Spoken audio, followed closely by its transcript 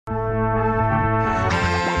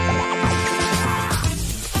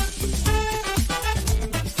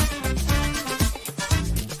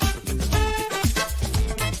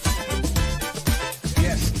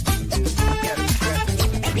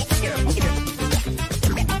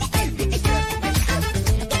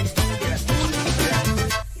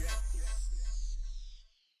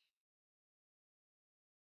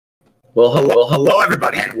Well, hello,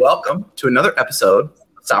 everybody, and welcome to another episode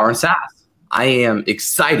of Sour and Sass. I am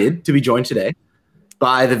excited to be joined today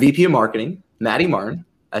by the VP of Marketing, Maddie Martin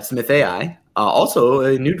at Smith AI, also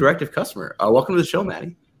a new Directive customer. Welcome to the show,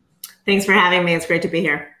 Maddie. Thanks for having me. It's great to be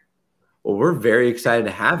here. Well, we're very excited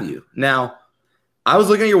to have you. Now, I was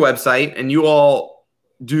looking at your website, and you all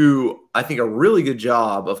do, I think, a really good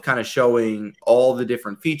job of kind of showing all the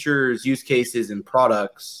different features, use cases, and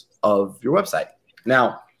products of your website.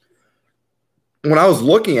 Now, when I was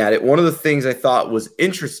looking at it, one of the things I thought was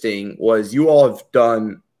interesting was you all have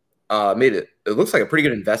done, made it looks like a pretty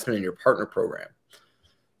good investment in your partner program.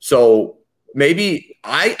 So maybe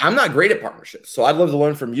I'm not great at partnerships. So I'd love to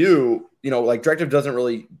learn from you, like Directive doesn't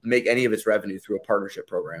really make any of its revenue through a partnership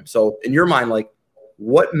program. So in your mind, like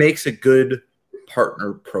what makes a good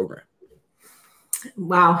partner program?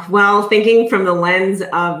 Wow. Well, thinking from the lens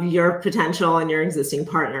of your potential and your existing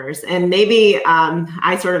partners, and maybe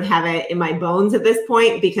I sort of have it in my bones at this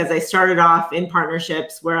point because I started off in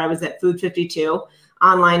partnerships where I was at Food 52,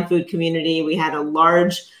 online food community. We had a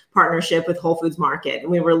large partnership with Whole Foods Market,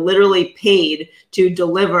 and we were literally paid to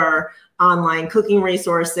deliver online cooking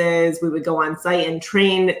resources. We would go on site and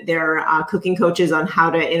train their cooking coaches on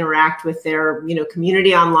how to interact with their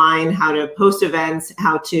community online, how to post events,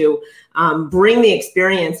 how to bring the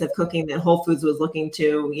experience of cooking that Whole Foods was looking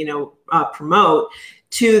to promote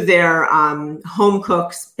to their home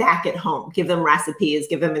cooks back at home, give them recipes,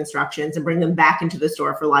 give them instructions, and bring them back into the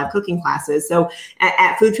store for live cooking classes. So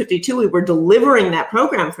at Food 52, we were delivering that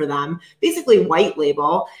program for them, basically white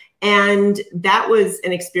label. And that was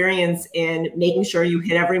an experience in making sure you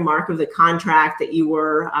hit every mark of the contract, that you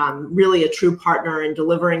were really a true partner in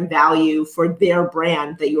delivering value for their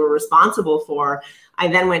brand that you were responsible for. I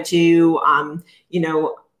then went to,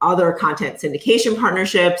 other content syndication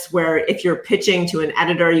partnerships where if you're pitching to an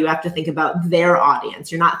editor, you have to think about their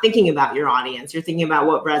audience. You're not thinking about your audience. You're thinking about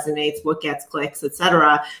what resonates, what gets clicks, et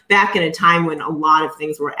cetera. Back in a time when a lot of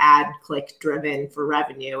things were ad click driven for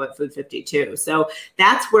revenue at Food 52. So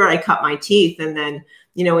that's where I cut my teeth. And then,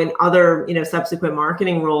 in other, subsequent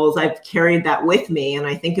marketing roles, I've carried that with me. And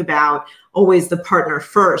I think about always the partner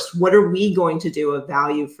first. What are we going to do of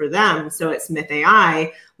value for them? So at Smith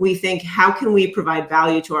AI, we think, how can we provide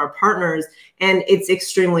value to our partners? And it's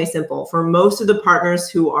extremely simple. For most of the partners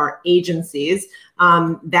who are agencies,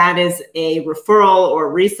 that is a referral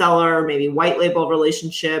or reseller, maybe white label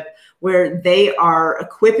relationship, where they are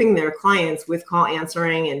equipping their clients with call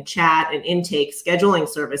answering and chat and intake scheduling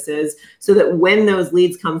services so that when those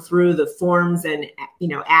leads come through the forms and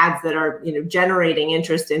ads that are generating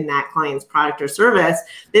interest in that client's product or service,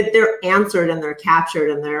 that they're answered and they're captured,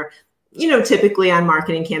 and they're typically on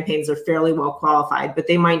marketing campaigns are fairly well qualified, but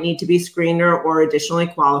they might need to be screened or additionally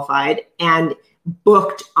qualified and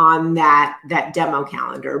booked on that demo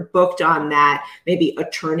calendar, booked on that maybe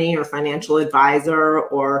attorney or financial advisor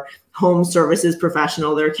or home services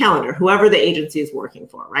professional, their calendar, whoever the agency is working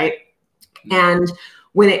for, right? And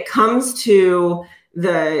when it comes to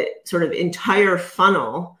the sort of entire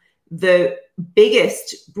funnel, the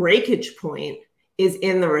biggest breakage point is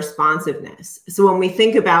in the responsiveness. So when we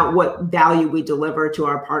think about what value we deliver to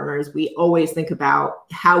our partners, we always think about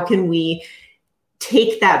how can we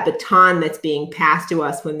take that baton that's being passed to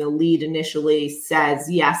us when the lead initially says,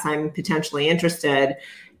 yes, I'm potentially interested,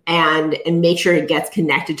 and make sure it gets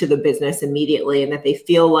connected to the business immediately, and that they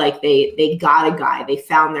feel like they got a guy, they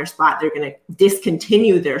found their spot, they're going to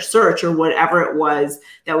discontinue their search or whatever it was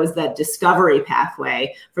that was that discovery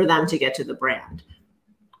pathway for them to get to the brand.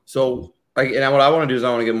 So and what I want to do is I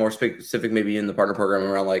want to get more specific maybe in the partner program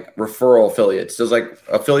around like referral affiliates. Does like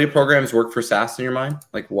affiliate programs work for SaaS in your mind?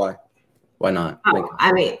 Like why? Why not?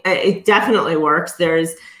 It definitely works.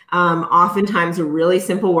 There's oftentimes a really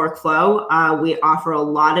simple workflow. We offer a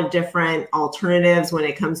lot of different alternatives when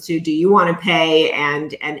it comes to, do you want to pay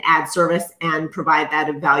and add service and provide that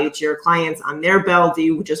of value to your clients on their bill? Do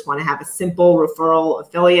you just want to have a simple referral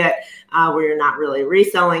affiliate where you're not really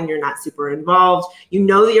reselling, you're not super involved? You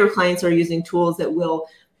know that your clients are using tools that will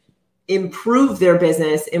improve their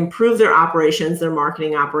business, improve their operations, their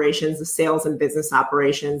marketing operations, the sales and business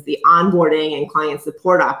operations, the onboarding and client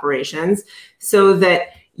support operations, so that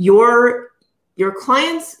your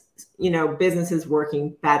clients, business is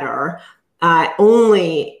working better,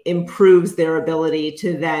 only improves their ability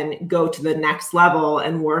to then go to the next level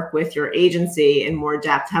and work with your agency in more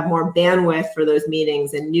depth, have more bandwidth for those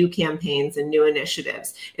meetings and new campaigns and new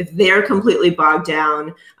initiatives. If they're completely bogged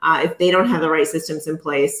down, if they don't have the right systems in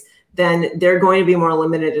place, then they're going to be more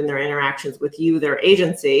limited in their interactions with you, their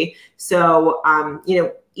agency. So,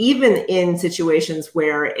 even in situations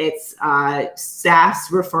where it's SaaS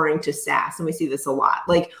referring to SaaS, and we see this a lot,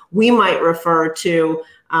 like we might refer to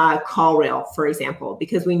CallRail, for example,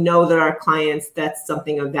 because we know that our clients, that's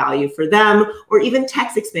something of value for them, or even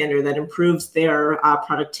TextExpander that improves their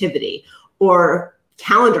productivity, or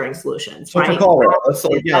calendaring solutions. So right? for CallRail, let's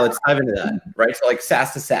dive into that, right? So like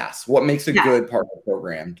SaaS to SaaS, what makes a good partner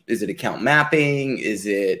program? Is it account mapping? Is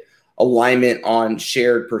it alignment on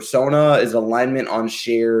shared persona? Is it alignment on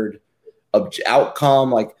shared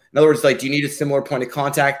outcome? Like, in other words, like, do you need a similar point of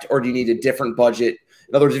contact, or do you need a different budget?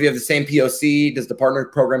 In other words, if you have the same POC, does the partner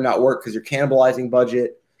program not work because you're cannibalizing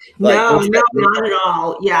budget? Like, no, not at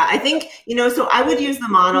all. Yeah, I think, so I would use the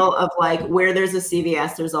model of like where there's a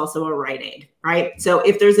CVS, there's also a Rite Aid, right? So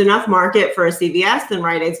if there's enough market for a CVS, then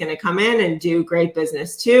Rite Aid's going to come in and do great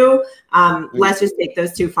business too. Let's just take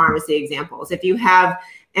those two pharmacy examples. If you have,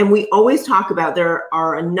 and we always talk about, there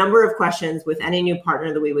are a number of questions with any new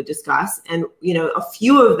partner that we would discuss. And, a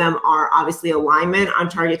few of them are obviously alignment on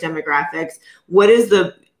target demographics. What is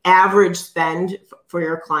the average spend for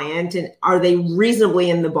your client, and are they reasonably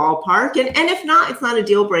in the ballpark? And if not, it's not a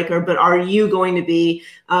deal breaker, but are you going to be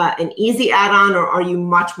an easy add-on, or are you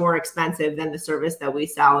much more expensive than the service that we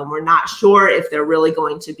sell? And we're not sure if they're really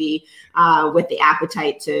going to be with the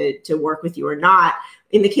appetite to work with you or not.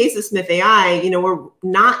 In the case of Smith AI, we're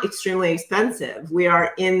not extremely expensive. We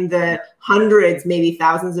are in the hundreds, maybe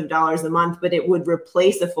thousands of dollars a month, but it would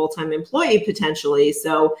replace a full-time employee potentially.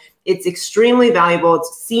 So it's extremely valuable.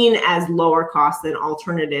 It's seen as lower cost than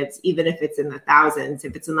alternatives, even if it's in the thousands.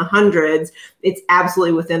 If it's in the hundreds, it's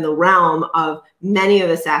absolutely within the realm of many of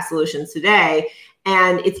the SaaS solutions today.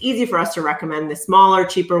 And it's easy for us to recommend the smaller,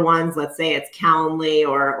 cheaper ones. Let's say it's Calendly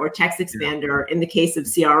or TextExpander. In the case of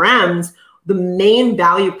CRMs, the main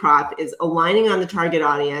value prop is aligning on the target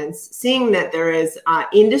audience, seeing that there is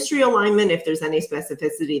industry alignment if there's any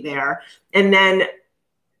specificity there, and then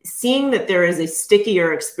seeing that there is a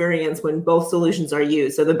stickier experience when both solutions are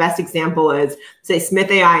used. So the best example is, say, Smith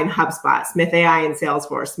AI and HubSpot, Smith AI and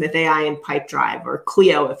Salesforce, Smith AI and Pipedrive, or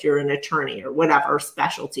Clio if you're an attorney, or whatever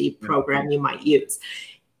specialty program you might use.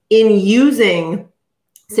 In using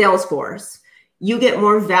Salesforce, you get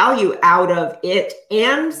more value out of it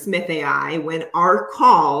and Smith AI when our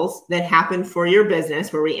calls that happen for your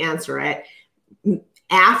business, where we answer it,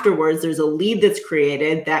 afterwards, there's a lead that's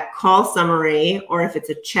created. That call summary, or if it's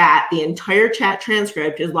a chat, the entire chat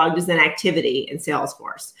transcript is logged as an activity in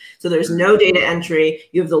Salesforce. So there's no data entry.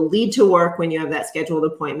 You have the lead to work when you have that scheduled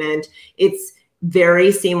appointment. It's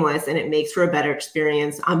very seamless, and it makes for a better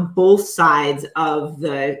experience on both sides of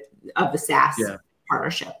the SaaS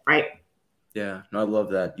partnership, right? Yeah, no, I love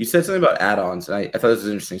that. You said something about add-ons, and I thought this was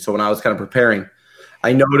interesting. So when I was kind of preparing,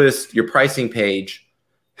 I noticed your pricing page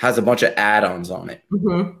has a bunch of add-ons on it.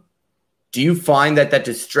 Mm-hmm. Do you find that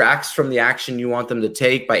distracts from the action you want them to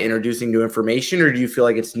take by introducing new information, or do you feel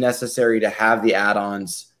like it's necessary to have the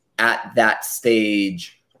add-ons at that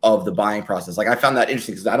stage of the buying process? Like, I found that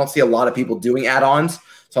interesting because I don't see a lot of people doing add-ons.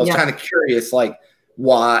 So I was kind of curious, like,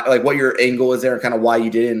 why, like what your angle is there and kind of why you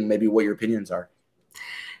did it, and maybe what your opinions are.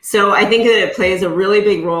 So I think that it plays a really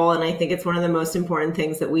big role, and I think it's one of the most important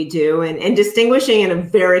things that we do, and distinguishing in a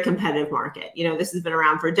very competitive market. This has been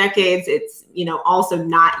around for decades. It's, also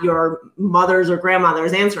not your mother's or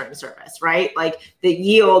grandmother's answering service, right? Like the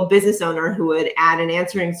ye old business owner who would add an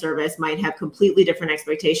answering service might have completely different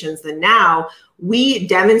expectations than now. We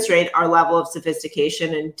demonstrate our level of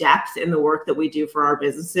sophistication and depth in the work that we do for our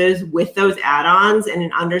businesses with those add-ons, and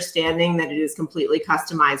an understanding that it is completely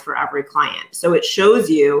customized for every client. So it shows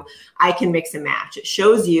you I can mix and match. It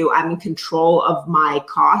shows you I'm in control of my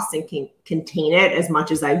costs and can contain it as much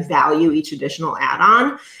as I value each additional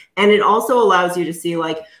add-on. And it also allows you to see,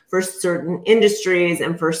 like, for certain industries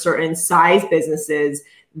and for certain size businesses,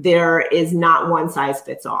 there is not one size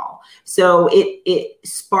fits all. So it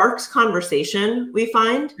sparks conversation, we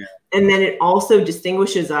find. Yeah. And then it also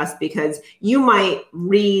distinguishes us because you might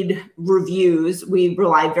read reviews. We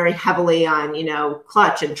rely very heavily on,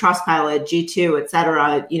 Clutch and Trustpilot, G2, et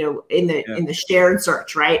cetera, in the shared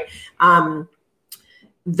search, right?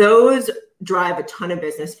 Those drive a ton of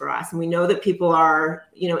business for us. And we know that people are,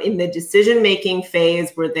 in the decision-making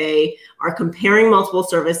phase where they are comparing multiple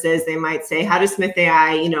services. They might say, how does Smith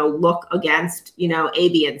AI, look against, A,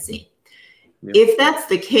 B, and C? Yeah. If that's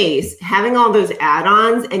the case, having all those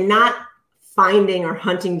add-ons and not finding or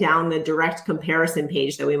hunting down the direct comparison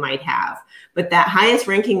page that we might have, but that highest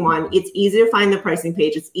ranking one, it's easy to find the pricing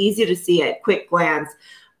page. It's easy to see at quick glance.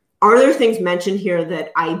 are there things mentioned here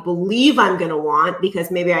that I believe I'm going to want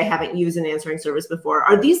because maybe I haven't used an answering service before?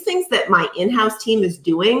 Are these things that my in-house team is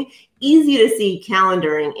doing? Easy to see: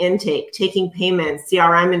 calendaring, intake, taking payments,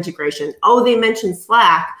 CRM integration. Oh, they mentioned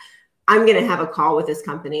Slack. I'm going to have a call with this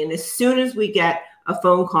company. And as soon as we get a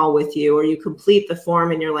phone call with you, or you complete the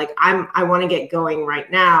form and you're like, I want to get going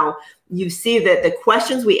right now, you see that the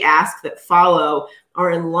questions we ask that follow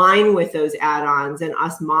are in line with those add-ons and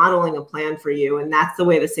us modeling a plan for you. And that's the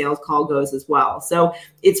way the sales call goes as well. So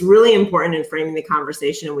it's really important in framing the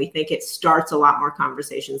conversation. And we think it starts a lot more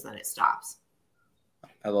conversations than it stops.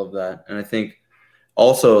 I love that. And I think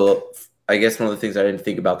also, I guess one of the things I didn't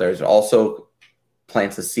think about there is also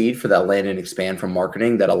plants a seed for that land and expand from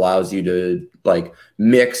marketing that allows you to like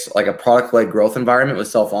mix like a product-led growth environment with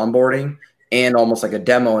self-onboarding and almost like a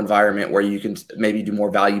demo environment where you can maybe do more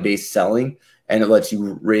value-based selling, and it lets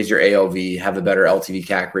you raise your AOV, have a better LTV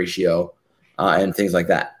CAC ratio, and things like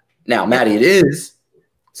that. Now, Maddie, it is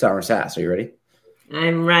Sour and Sass. Are you ready?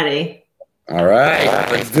 I'm ready. All right,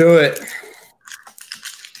 let's do it.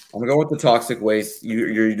 I'm going to go with the toxic waste.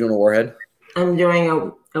 You're doing a warhead? I'm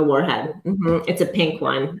doing a warhead. It's a pink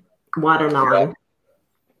one. Watermelon. Yeah.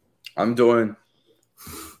 I'm doing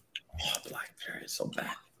blackberry. It's so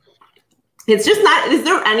bad. It's just not. Is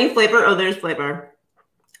there any flavor? Oh, there's flavor.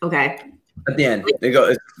 Okay. At the end, they go.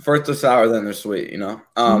 It's first they're sour, then they're sweet. You know.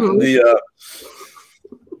 Do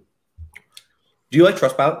you like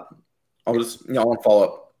Trustpilot? I'll just I want to follow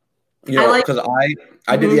up. You know, because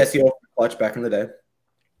I did the SEO for Clutch back in the day.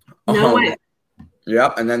 No way.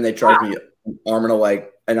 Yep, and then they charged me an arm and a leg,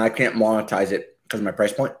 and I can't monetize it because of my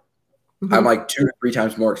price point. I'm like 2 to 3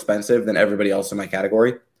 times more expensive than everybody else in my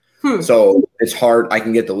category. So it's hard. I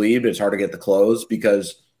can get the lead, but it's hard to get the close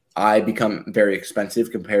because I become very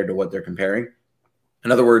expensive compared to what they're comparing.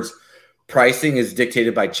 In other words, pricing is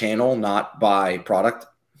dictated by channel, not by product,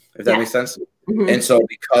 if that makes sense. And so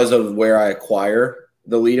because of where I acquire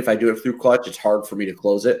the lead, if I do it through Clutch, it's hard for me to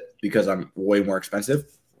close it because I'm way more expensive.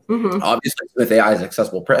 Obviously, Smith AI is an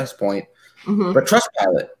accessible price point, but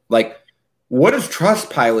Trustpilot, like, what does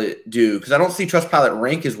Trustpilot do? Because I don't see Trustpilot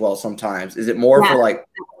rank as well sometimes. Is it more for like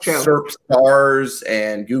SERP stars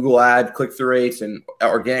and Google ad click-through rates and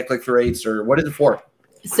organic click-through rates, or what is it for?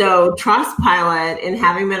 So Trustpilot, and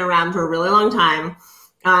having been around for a really long time,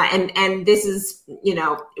 and this is,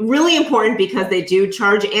 really important because they do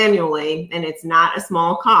charge annually and it's not a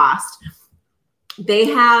small cost. They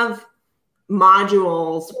have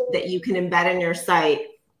modules that you can embed in your site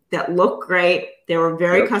that look great. They were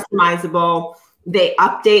very customizable. They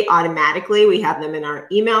update automatically. We have them in our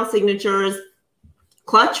email signatures.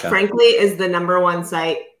 Clutch, frankly, is the #1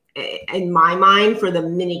 site in my mind for the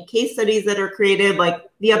mini case studies that are created. Like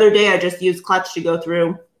the other day, I just used Clutch to go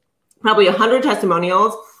through probably 100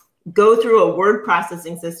 testimonials, go through a word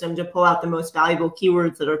processing system to pull out the most valuable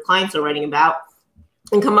keywords that our clients are writing about,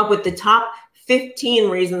 and come up with the top 15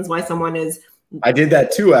 reasons why someone is. I did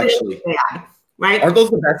that too, actually. Right? Aren't those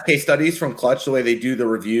the best case studies from Clutch? The way they do the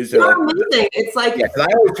reviews, they're amazing. It's like, because I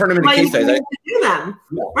always turn them into case studies. Do them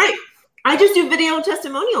right. I just do video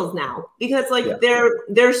testimonials now because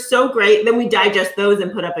they're so great. Then we digest those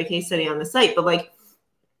and put up a case study on the site. But like,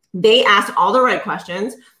 they ask all the right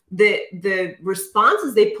questions. The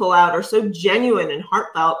responses they pull out are so genuine and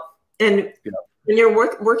heartfelt. And when you're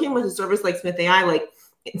working with a service like Smith AI, like,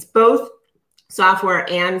 it's both software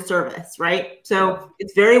and service, right? So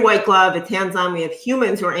it's very white glove, it's hands-on. We have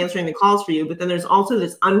humans who are answering the calls for you, but then there's also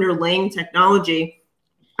this underlying technology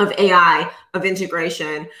of AI, of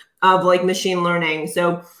integration, of like machine learning.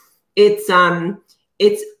 So it's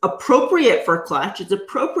appropriate for Clutch, it's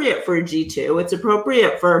appropriate for G2, it's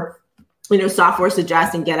appropriate for Software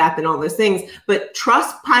Suggest and GetApp and all those things. But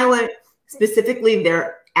Trustpilot, specifically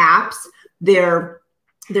their apps, their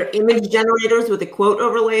image generators with the quote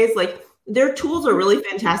overlays, like, their tools are really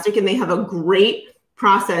fantastic, and they have a great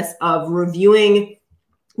process of reviewing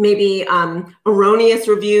maybe erroneous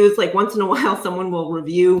reviews. Like once in a while, someone will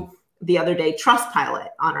review the other day Trustpilot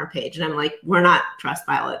on our page, and I'm like, we're not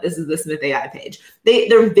Trustpilot. This is the Smith AI page.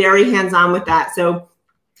 They're very hands-on with that. So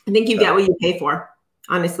I think you get what you pay for,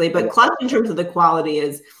 honestly. But Clutch, in terms of the quality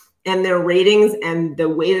and their ratings and the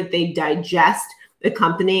way that they digest the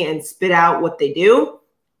company and spit out what they do,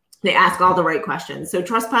 they ask all the right questions. So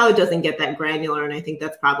Trustpilot doesn't get that granular, and I think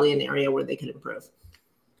that's probably an area where they could improve.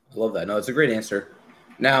 I love that. No, it's a great answer.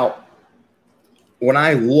 Now, when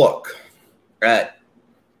I look at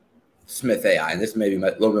Smith AI, and this may be a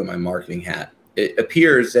little bit of my marketing hat, it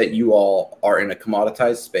appears that you all are in a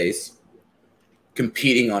commoditized space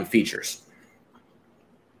competing on features.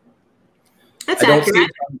 That's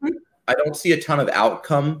accurate. I don't see a ton of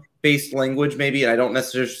outcome based language maybe, and I don't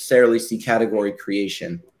necessarily see category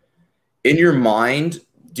creation. In your mind,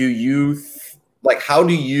 how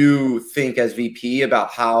do you think as VP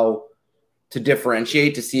about how to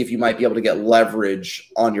differentiate to see if you might be able to get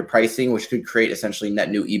leverage on your pricing, which could create essentially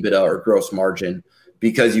net new EBITDA or gross margin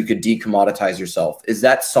because you could decommoditize yourself? Is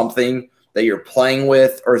that something that you're playing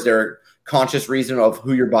with, or is there a conscious reason of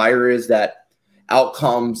who your buyer is that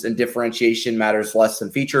outcomes and differentiation matters less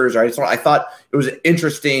than features? Or I thought it was an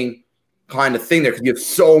interesting kind of thing there because you have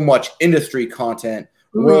so much industry content.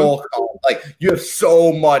 Like you have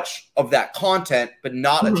so much of that content, but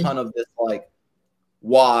not a ton of this like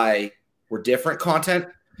why we're different content.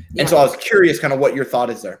 And so I was curious kind of what your thought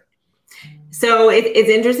is there. So it's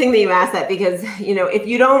interesting that you asked that because,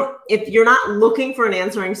 if you're not looking for an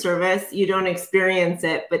answering service, you don't experience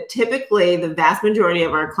it. But typically the vast majority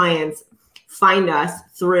of our clients find us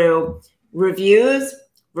through reviews,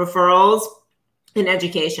 referrals, and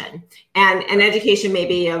education. And education may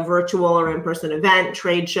be a virtual or in-person event,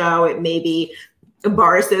 trade show. It may be a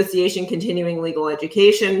bar association, continuing legal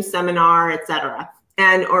education, seminar, et cetera,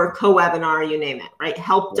 or co-webinar, you name it, right?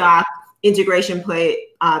 Help Doc, integration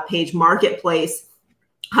page, marketplace,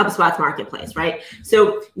 HubSpot's marketplace, right?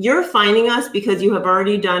 So you're finding us because you have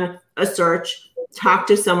already done a search, talked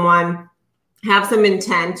to someone, have some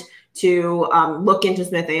intent to look into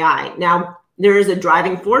Smith AI. Now, there is a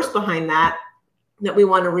driving force behind that we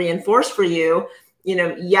want to reinforce for you.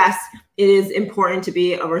 Yes, it is important to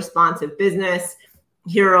be a responsive business.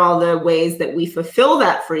 Here are all the ways that we fulfill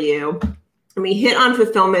that for you. And we hit on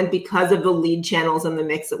fulfillment because of the lead channels and the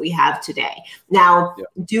mix that we have today. Now,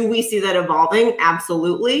 do we see that evolving?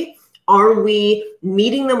 Absolutely. Are we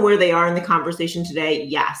meeting them where they are in the conversation today?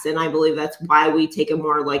 Yes. And I believe that's why we take a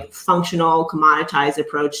more like functional, commoditized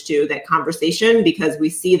approach to that conversation, because we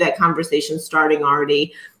see that conversation starting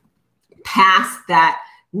already past that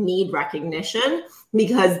need recognition,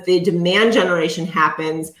 because the demand generation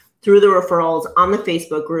happens through the referrals on the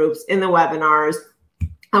Facebook groups, in the webinars.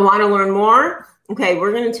 I want to learn more. Okay,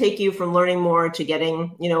 we're going to take you from learning more to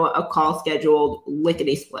getting, a call scheduled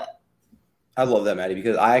lickety split. I love that, Maddie,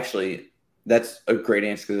 because that's a great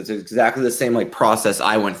answer, because it's exactly the same like process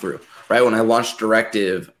I went through, right? When I launched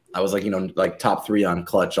Directive, I was like top 3 on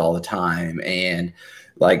Clutch all the time, and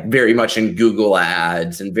like very much in Google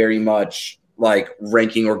ads, and very much like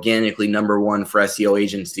ranking organically #1 for SEO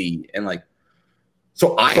agency. And like,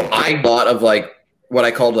 so I thought of like what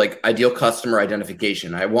I called like ideal customer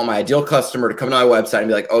identification. I want my ideal customer to come to my website and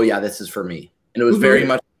be like, oh yeah, this is for me. And it was very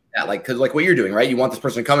much that, like, cause like what you're doing, right? You want this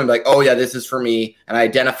person to come and be like, oh yeah, this is for me. And I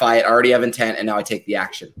identify it, I already have intent, and now I take the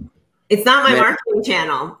action. It's not my marketing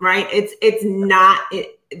channel, right? It's not,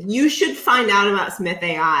 you should find out about Smith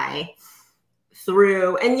AI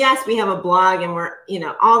through, and yes, we have a blog, and we're,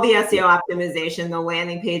 all the SEO optimization, the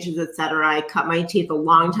landing pages, et cetera. I cut my teeth a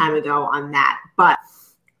long time ago on that. But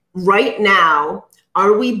right now,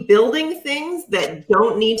 are we building things that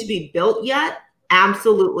don't need to be built yet?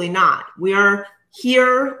 Absolutely not. We are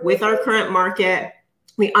here with our current market.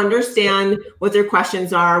 We understand what their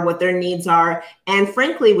questions are, what their needs are. And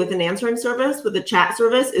frankly, with an answering service, with a chat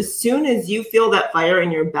service, as soon as you feel that fire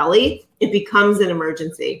in your belly, it becomes an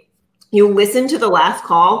emergency. You listen to the last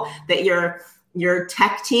call that your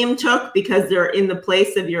tech team took because they're in the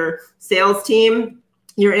place of your sales team.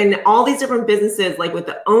 You're in all these different businesses, like with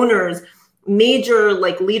the owners, major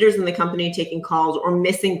like leaders in the company taking calls or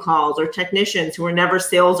missing calls, or technicians who are never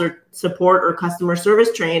sales or support or customer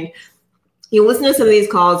service trained. You listen to some of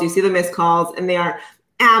these calls, you see the missed calls, and they are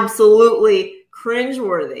absolutely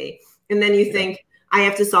cringeworthy. And then you think, I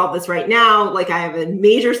have to solve this right now. Like, I have a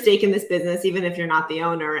major stake in this business, even if you're not the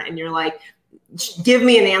owner, and you're like, give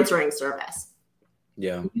me an answering service.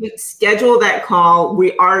 Yeah. You schedule that call.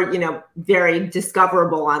 We are, very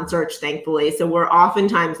discoverable on search, thankfully. So we're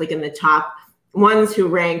oftentimes like in the top ones who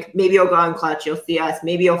rank. Maybe you'll go on Clutch, you'll see us.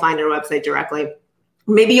 Maybe you'll find our website directly.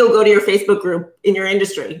 Maybe you'll go to your Facebook group in your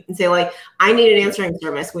industry and say, like, I need an answering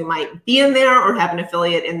service. We might be in there or have an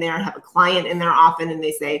affiliate in there, have a client in there often, and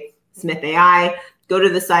they say, Smith AI, go to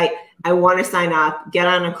the site. I want to sign up, get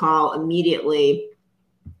on a call immediately.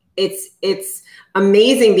 It's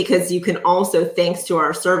amazing because you can also, thanks to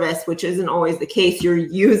our service, which isn't always the case, you're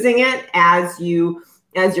using it as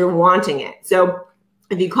you're wanting it. So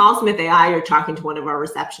if you call Smith AI, you're talking to one of our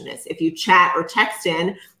receptionists. If you chat or text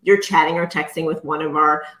in, you're chatting or texting with one of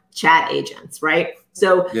our chat agents, right?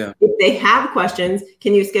 So if they have questions,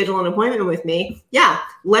 can you schedule an appointment with me? Yeah,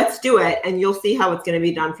 let's do it. And you'll see how it's going to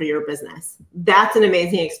be done for your business. That's an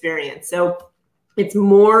amazing experience. So it's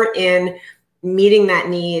more in meeting that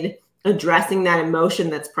need, addressing that emotion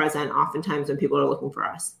that's present oftentimes when people are looking for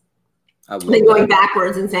us. Then going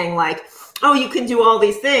backwards and saying like, oh, you can do all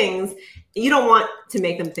these things. You don't want to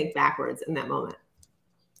make them think backwards in that moment.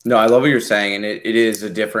 No, I love what you're saying. And it is a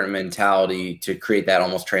different mentality to create that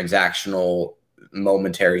almost transactional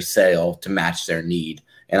momentary sale to match their need.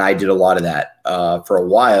 And I did a lot of that for a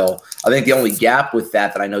while. I think the only gap with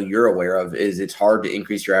that I know you're aware of is it's hard to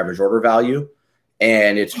increase your average order value,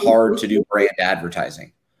 and it's hard to do brand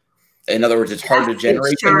advertising. In other words, it's hard to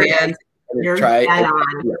generate demand.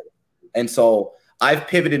 And so I've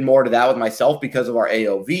pivoted more to that with myself because of our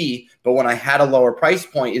AOV. But when I had a lower price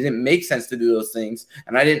point, it didn't make sense to do those things.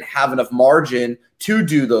 And I didn't have enough margin to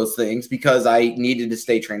do those things because I needed to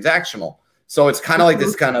stay transactional. So it's kind of like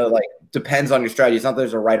this kind of like depends on your strategy. It's not that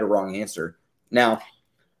there's a right or wrong answer. Now,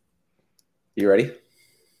 you ready?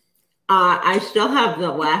 I still have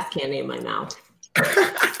the last candy in my mouth.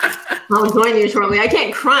 I'll join you shortly. I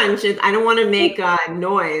can't crunch. I don't want to make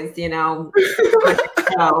noise, you know.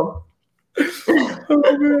 So. Did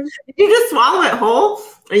you just swallow it whole?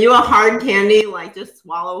 Are you a hard candy, like just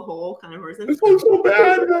swallow whole kind of person? This one's so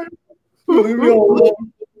bad. Leave me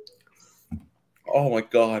alone. Oh my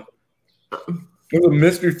God. There's a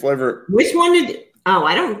mystery flavor. Which one did? Oh,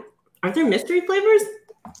 I don't. Aren't there mystery flavors?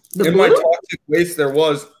 In my toxic waste, there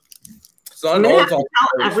was. So I'm gonna have to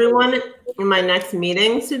tell everyone in my next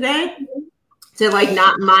meetings today to like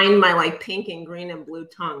not mind my like pink and green and blue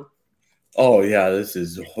tongue. Oh yeah, this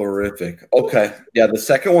is horrific. Okay, yeah, the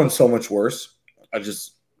second one's so much worse. I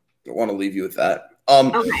just want to leave you with that.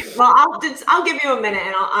 Okay, well, I'll give you a minute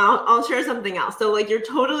and I'll share something else. So like you're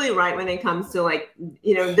totally right when it comes to like,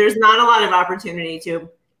 you know, there's not a lot of opportunity to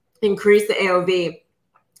increase the AOV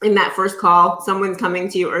in that first call. Someone's coming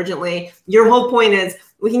to you urgently. Your whole point is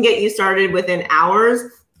we can get you started within hours,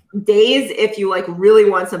 days if you like really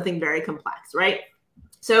want something very complex, right?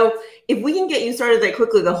 So if we can get you started that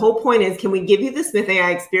quickly, the whole point is, can we give you the Smith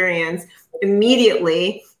AI experience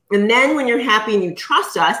immediately? And then when you're happy and you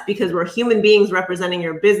trust us, because we're human beings representing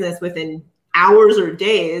your business within hours or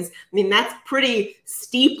days, I mean, that's pretty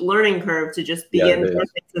steep learning curve to just begin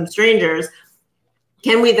trusting some strangers.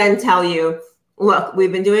 Can we then tell you, look,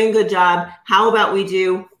 we've been doing a good job. How about we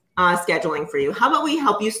do scheduling for you? How about we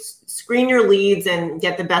help you screen your leads and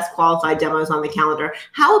get the best qualified demos on the calendar?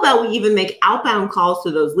 How about we even make outbound calls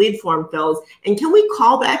to those lead form fills? And can we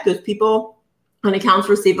call back those people on accounts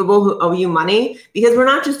receivable who owe you money? Because we're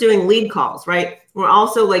not just doing lead calls, right? We're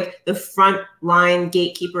also like the front line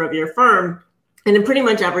gatekeeper of your firm. And then pretty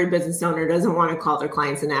much every business owner doesn't want to call their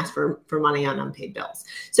clients and ask for money on unpaid bills.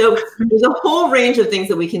 So there's a whole range of things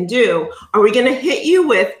that we can do. Are we going to hit you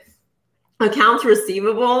with accounts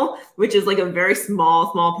receivable, which is like a very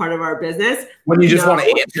small part of our business? When you just want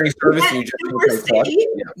an answering service and you just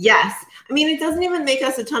Yes. I mean, it doesn't even make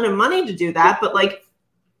us a ton of money to do that, but like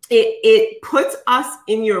it puts us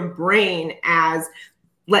in your brain as,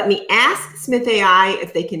 let me ask Smith AI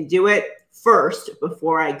if they can do it first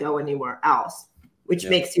before I go anywhere else, which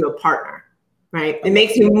makes you a partner, right? It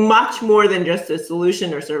makes you much more than just a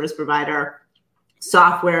solution or service provider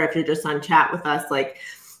software. If you're just on chat with us, like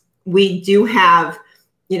we do have,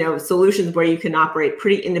 you know, solutions where you can operate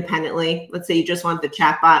pretty independently. Let's say you just want the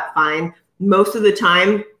chatbot, fine. Most of the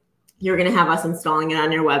time, you're going to have us installing it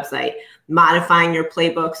on your website, modifying your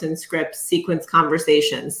playbooks and scripts, sequence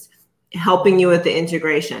conversations, helping you with the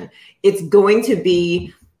integration. It's going to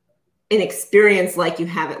be an experience like you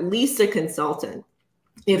have at least a consultant,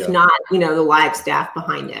 if not, you know, the live staff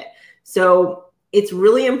behind it. So it's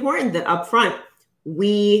really important that upfront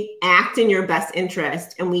we act in your best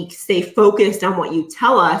interest and we stay focused on what you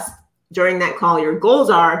tell us during that call. Your goals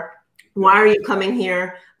are, why are you coming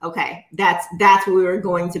here? Okay, that's what we were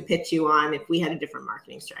going to pitch you on if we had a different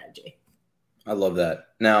marketing strategy. I love that.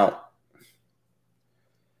 Now,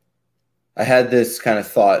 I had this kind of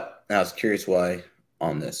thought, and I was curious why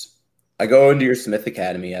on this. I go into your Smith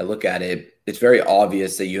Academy, I look at it, it's very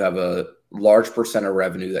obvious that you have a large percent of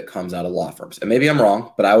revenue that comes out of law firms. And maybe I'm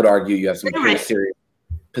wrong, but I would argue you have some pretty serious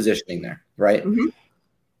positioning there, right? Mm-hmm.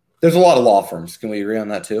 There's a lot of law firms. Can we agree on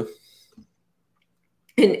that too?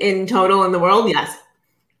 In total in the world, yes.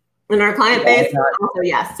 In our client base, also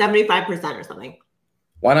yes, 75% or something.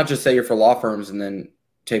 Why not just say you're for law firms and then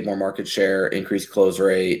take more market share, increase close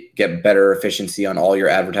rate, get better efficiency on all your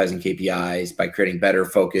advertising KPIs by creating better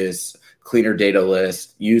focus, cleaner data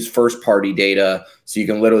list, use first-party data so you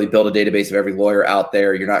can literally build a database of every lawyer out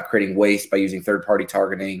there. You're not creating waste by using third-party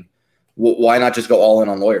targeting. Why not just go all in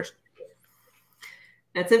on lawyers?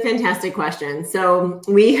 That's a fantastic question. So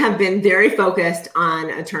we have been very focused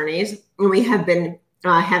on attorneys, and we have been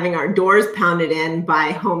having our doors pounded in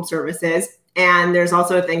by home services And there's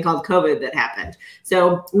also a thing called COVID that happened.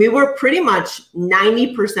 So we were pretty much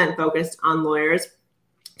 90% focused on lawyers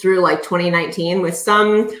through like 2019, with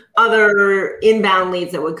some other inbound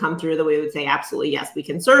leads that would come through that we would say, absolutely, yes, we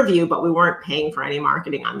can serve you, but we weren't paying for any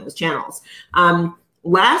marketing on those channels.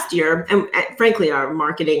 Last year, and frankly, our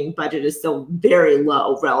marketing budget is still very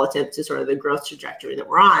low relative to sort of the growth trajectory that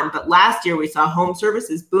we're on. But last year we saw home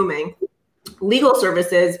services booming, legal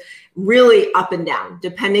services really up and down,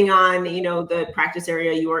 depending on, you know, the practice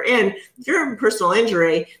area you are in. If you're in personal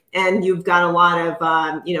injury and you've got a lot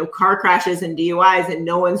of, you know, car crashes and DUIs and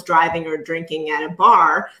no one's driving or drinking at a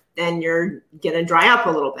bar, then you're going to dry up a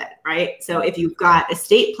little bit, right? So if you've got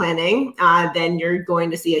estate planning, then you're going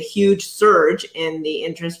to see a huge surge in the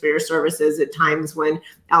interest for your services at times when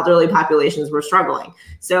elderly populations were struggling.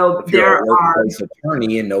 So if there you're are an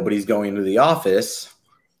attorney and nobody's going to the office.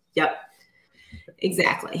 Yep.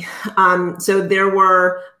 Exactly. So there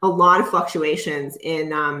were a lot of fluctuations in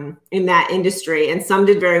that industry, and some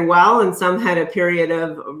did very well, and some had a period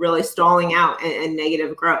of really stalling out and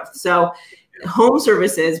negative growth. So home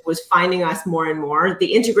services was finding us more and more.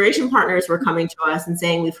 The integration partners were coming to us and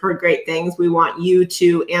saying, we've heard great things. We want you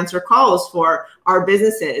to answer calls for our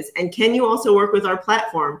businesses. And can you also work with our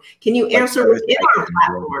platform? Can you answer within our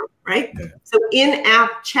platform, right? Yeah. So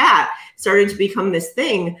in-app chat started to become this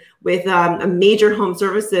thing with a major home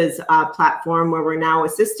services platform where we're now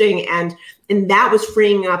assisting. And that was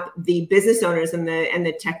freeing up the business owners and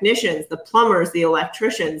the technicians, the plumbers, the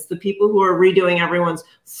electricians, the people who are redoing everyone's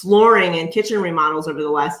flooring and kitchen remodels over the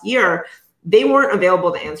last year. They weren't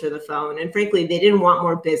available to answer the phone. And frankly, they didn't want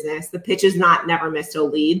more business. The pitch is not never missed a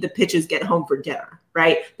lead. The pitch is get home for dinner,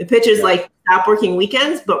 right? The pitch is like stop working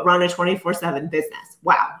weekends, but run a 24/7 business.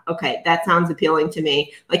 Wow. Okay. That sounds appealing to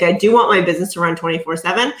me. Like I do want my business to run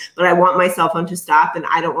 24/7, but I want my cell phone to stop and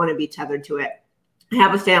I don't want to be tethered to it. I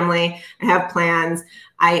have a family, I have plans.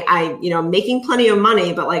 I you know, making plenty of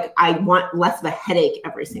money, but like I want less of a headache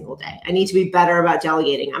every single day. I need to be better about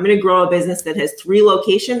delegating. I'm going to grow a business that has 3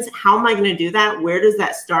 locations. How am I going to do that? Where does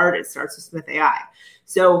that start? It starts with Smith AI.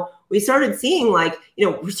 So we started seeing like, you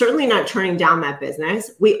know, we're certainly not turning down that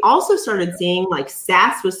business. We also started seeing like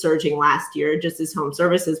SaaS was surging last year, just as home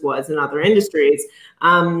services was in other industries.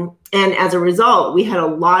 And as a result, we had a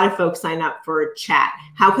lot of folks sign up for chat.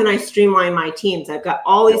 How can I streamline my teams? I've got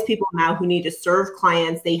all these people now who need to serve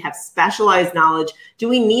clients. They have specialized knowledge. Do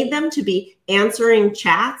we need them to be answering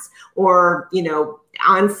chats or, you know,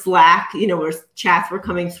 on Slack, you know, where chats were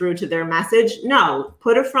coming through to their message? No,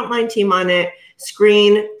 put a frontline team on it,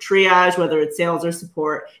 screen, triage, whether it's sales or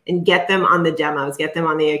support, and get them on the demos, get them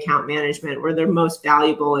on the account management where they're most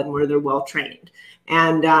valuable and where they're well trained.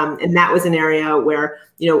 And that was an area where,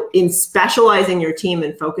 you know, in specializing your team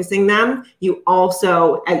and focusing them, you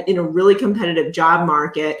also, in a really competitive job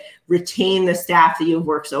market, retain the staff that you've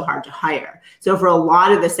worked so hard to hire. So for a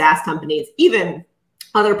lot of the SaaS companies, even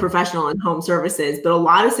other professional and home services, but a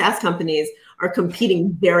lot of SaaS companies are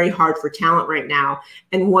competing very hard for talent right now.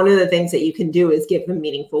 And one of the things that you can do is give them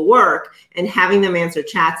meaningful work, and having them answer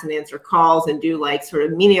chats and answer calls and do like sort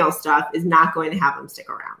of menial stuff is not going to have them stick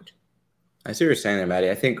around. I see what you're saying there, Maddie.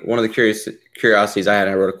 I think one of the curiosities I had,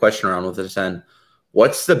 I wrote a question around with this end.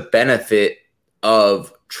 What's the benefit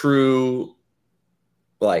of true,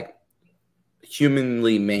 like,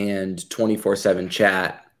 humanly manned 24/7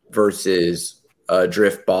 chat versus a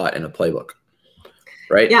drift bot and a playbook?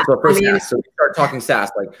 Right? Yeah, so for SaaS, so we start talking SaaS,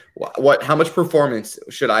 like how much performance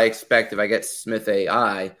should I expect if I get Smith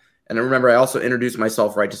AI? And I remember I also introduced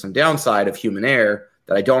myself right to some downside of human error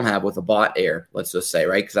that I don't have with a bot error, let's just say,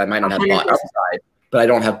 right? Because I might not have 100%. Bot upside, but I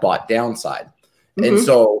don't have bot downside. Mm-hmm. And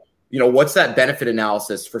so, you know, what's that benefit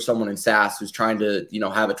analysis for someone in SaaS who's trying to, you know,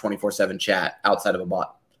 have a 24/7 chat outside of a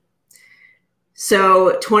bot?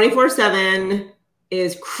 So 24/7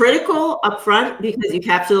 is critical upfront because you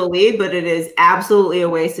capture the lead, but it is absolutely a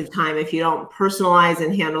waste of time if you don't personalize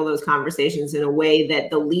and handle those conversations in a way that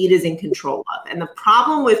the lead is in control of. And the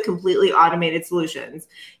problem with completely automated solutions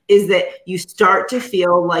is that you start to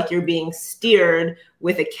feel like you're being steered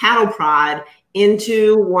with a cattle prod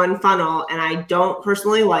into one funnel. And I don't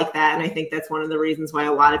personally like that. And I think that's one of the reasons why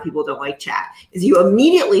a lot of people don't like chat, is you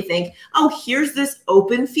immediately think, oh, here's this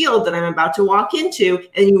open field that I'm about to walk into.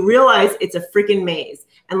 And you realize it's a freaking maze.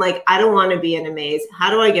 And like, I don't want to be in a maze. How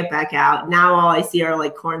do I get back out? Now all I see are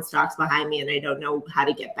like corn stalks behind me and I don't know how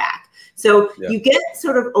to get back. So you get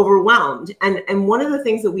sort of overwhelmed. And one of the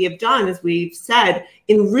things that we have done is we've said,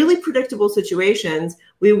 in really predictable situations,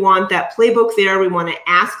 we want that playbook there. We want to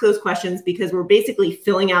ask those questions because we're basically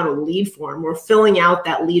filling out a lead form. We're filling out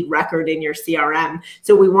that lead record in your CRM.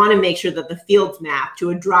 So we want to make sure that the fields map to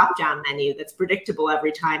a drop-down menu that's predictable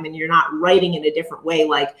every time, and you're not writing in a different way,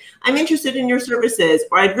 like, I'm interested in your services,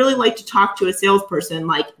 or I'd really like to talk to a salesperson,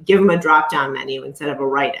 like give them a drop-down menu instead of a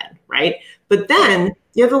write-in, right? But then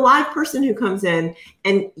you have a live person who comes in,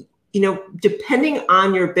 and depending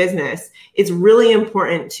on your business, it's really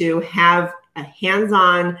important to have a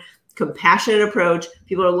hands-on, compassionate approach.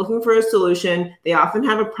 People are looking for a solution. They often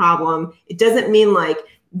have a problem. It doesn't mean like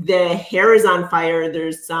the hair is on fire.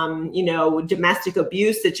 There's some, domestic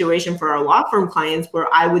abuse situation for our law firm clients where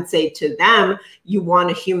I would say to them, you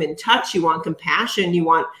want a human touch, you want compassion, you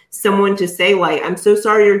want someone to say like, I'm so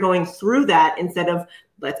sorry you're going through that, instead of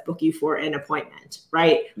let's book you for an appointment,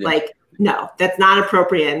 right? Yeah. Like, no, that's not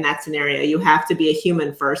appropriate in that scenario. You have to be a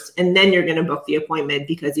human first, and then you're going to book the appointment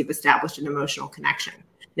because you've established an emotional connection.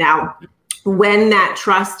 Now, when that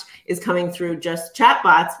trust is coming through just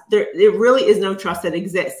chatbots, there really is no trust that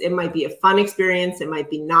exists. It might be a fun experience. It might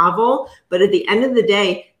be novel, but at the end of the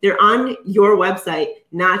day, they're on your website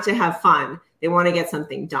not to have fun. They want to get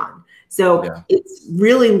something done. So it's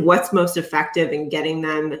really what's most effective in getting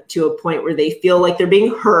them to a point where they feel like they're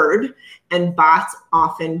being heard, and bots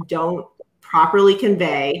often don't properly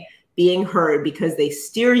convey being heard because they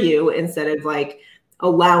steer you instead of like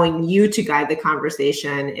allowing you to guide the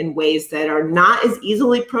conversation in ways that are not as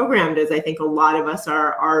easily programmed as I think a lot of us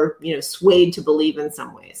are swayed to believe in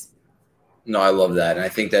some ways. No, I love that. And I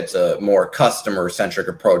think that's a more customer-centric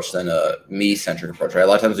approach than a me-centric approach, right? A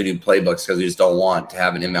lot of times we do playbooks because we just don't want to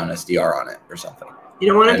have an inbound SDR on it or something. You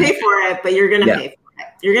don't want to pay for it, but you're going to pay for it.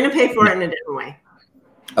 You're going to pay for it in a different way.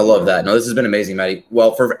 I love that. No, this has been amazing, Maddie.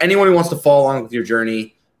 Well, for anyone who wants to follow along with your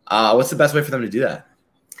journey, what's the best way for them to do that?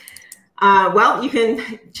 Well, you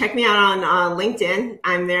can check me out on LinkedIn.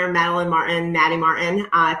 I'm there, Madeline Martin, Maddie Martin.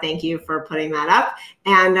 Thank you for putting that up.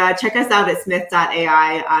 And check us out at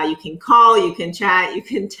smith.ai. You can call, you can chat, you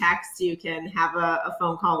can text, you can have a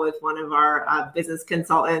phone call with one of our business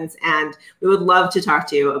consultants. And we would love to talk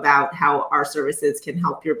to you about how our services can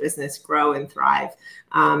help your business grow and thrive.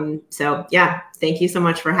 So yeah, thank you so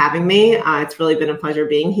much for having me. It's really been a pleasure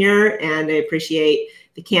being here, and I appreciate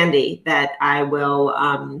the candy that I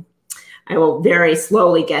will very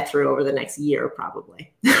slowly get through over the next year,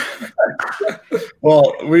 probably.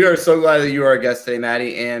 Well, we are so glad that you are our guest today,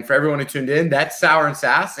 Maddie. And for everyone who tuned in, that's Sour and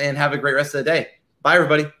Sass, and have a great rest of the day. Bye,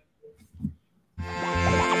 everybody.